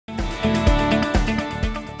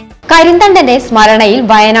കരിന്തണ്ടന്റെ സ്മരണയിൽ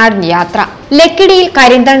വയനാടിന് യാത്ര. ലക്കിടിയിൽ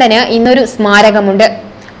കരിന്തണ്ടന് ഇന്നൊരു സ്മാരകമുണ്ട്.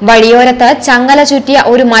 വഴിയോരത്ത് ചങ്ങല ചുറ്റിയ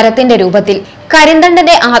ഒരു മരത്തിന്റെ രൂപത്തിൽ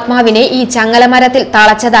കരിന്തണ്ടന്റെ ആത്മാവിനെ ഈ ങലമരത്തിൽ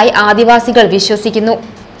തളച്ചതായി ആദിവാസികൾ വിശ്വസിക്കുന്നു.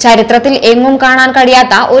 ചരിത്രത്തിൽ എങ്ങും കാണാൻ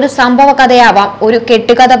കഴിയാത്ത ഒരു സംഭവ കഥയാവാം ഒരു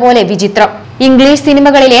കെട്ടുകഥ പോലെ വിചിത്രം. ഇംഗ്ലീഷ്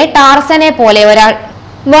സിനിമകളിലെ ടാർസനെ പോലെ ഒരാൾ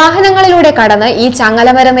വാഹനങ്ങളിലൂടെ കടന്ന് ഈ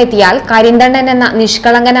ങലമരം എത്തിയാൽ കരിന്തണ്ടൻ എന്ന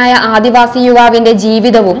നിഷ്കളങ്കനായ ആദിവാസി യുവാവിന്റെ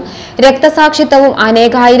ജീവിതവും രക്തസാക്ഷിത്വവും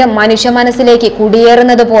അനേകായിരം മനുഷ്യ മനസ്സിലേക്ക്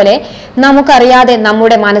കുടിയേറുന്നത് പോലെ നമുക്കറിയാതെ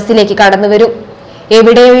നമ്മുടെ മനസ്സിലേക്ക് കടന്നുവരും.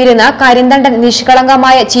 എവിടെയോ ഇരുന്ന് കരിന്തണ്ടൻ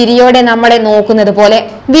നിഷ്കളങ്കമായ ചിരിയോടെ നമ്മളെ നോക്കുന്നത് പോലെ.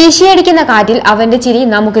 വീശിയടിക്കുന്ന കാറ്റിൽ അവന്റെ ചിരി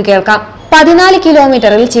നമുക്ക് കേൾക്കാം. 14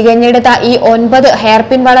 കിലോമീറ്ററിൽ ചികഞ്ഞെടുത്ത ഈ 9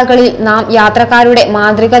 ഹെയർപിൻ വളകളിൽ നാം യാത്രക്കാരുടെ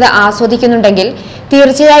മാന്ത്രികത ആസ്വദിക്കുന്നുണ്ടെങ്കിൽ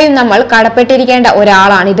തീർച്ചയായും നമ്മൾ കടപ്പെട്ടിരിക്കേണ്ട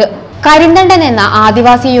ഒരാളാണിത്. കരിന്തണ്ടൻ എന്ന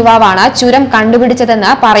ആദിവാസി യുവാവാണ് ചുരം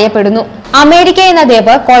കണ്ടുപിടിച്ചതെന്ന് പറയപ്പെടുന്നു. അമേരിക്ക എന്ന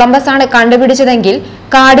ദ്വീപ് കൊളംബസ് ആണ് കണ്ടുപിടിച്ചതെങ്കിൽ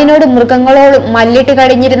കാടിനോടും മൃഗങ്ങളോടും മല്ലിട്ട്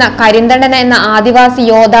കഴിഞ്ഞിരുന്ന കരിന്തണ്ടൻ എന്ന ആദിവാസി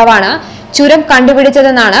യോദ്ധാവാണ് ചുരം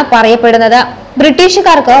കണ്ടുപിടിച്ചതെന്നാണ് പറയപ്പെടുന്നത്.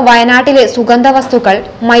 ബ്രിട്ടീഷുകാർക്ക് വയനാട്ടിലെ സുഗന്ധ വസ്തുക്കൾ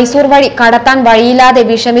മൈസൂർ വഴി കടത്താൻ വഴിയില്ലാതെ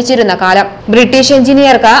വിഷമിച്ചിരുന്ന കാലം. ബ്രിട്ടീഷ്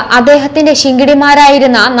എഞ്ചിനീയർക്ക് അദ്ദേഹത്തിന്റെ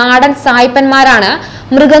ശിങ്കിടിമാരായിരുന്ന നാടൻ സായിപ്പന്മാരാണ്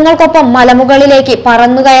മൃഗങ്ങൾക്കൊപ്പം മലമുകളിലേക്ക്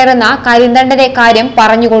പറന്നുകയറുന്ന കരിന്തണ്ടന്റെ കാര്യം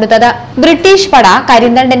പറഞ്ഞുകൊടുത്തത്. ബ്രിട്ടീഷ് പട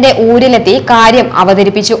കരിന്തണ്ടന്റെ ഊരിലെത്തി കാര്യം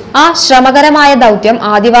അവതരിപ്പിച്ചു. ആ ശ്രമകരമായ ദൗത്യം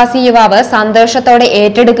ആദിവാസി യുവാവ് സന്തോഷത്തോടെ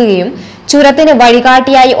ഏറ്റെടുക്കുകയും ചുരത്തിന്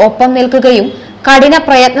വഴികാട്ടിയായി ഒപ്പം നിൽക്കുകയും കഠിന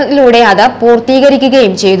പ്രയത്നത്തിലൂടെ അത്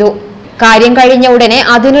പൂർത്തീകരിക്കുകയും ചെയ്തു. കാര്യം കഴിഞ്ഞ ഉടനെ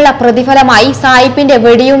അതിനുള്ള പ്രതിഫലമായി സായിപ്പിന്റെ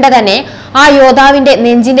വെടിയുണ്ട തന്നെ ആ യോദ്ധാവിന്റെ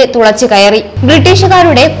നെഞ്ചിന്റെ തുളച്ചു കയറി.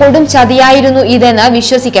 ബ്രിട്ടീഷുകാരുടെ കൊടും ചതിയായിരുന്നു ഇതെന്ന്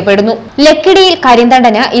വിശ്വസിക്കപ്പെടുന്നു. ലക്കിടിയിൽ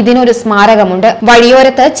കരിന്തണ്ടന് ഇതിനൊരു സ്മാരകമുണ്ട്.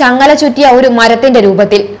 വഴിയോരത്ത് ചങ്ങല ചുറ്റിയ ഒരു മരത്തിന്റെ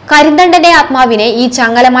രൂപത്തിൽ കരിന്തണ്ടന്റെ ആത്മാവിനെ ഈ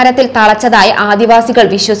ങലമരത്തിൽ തളച്ചതായി ആദിവാസികൾ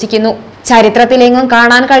വിശ്വസിക്കുന്നു. ചരിത്രത്തിലെങ്ങും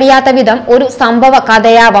കാണാൻ കഴിയാത്ത വിധം ഒരു സംഭവ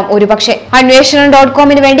കഥയാവാം ഒരുപക്ഷെ. അന്വേഷണം.com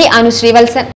വേണ്ടി അനുശ്രീവത്സൻ.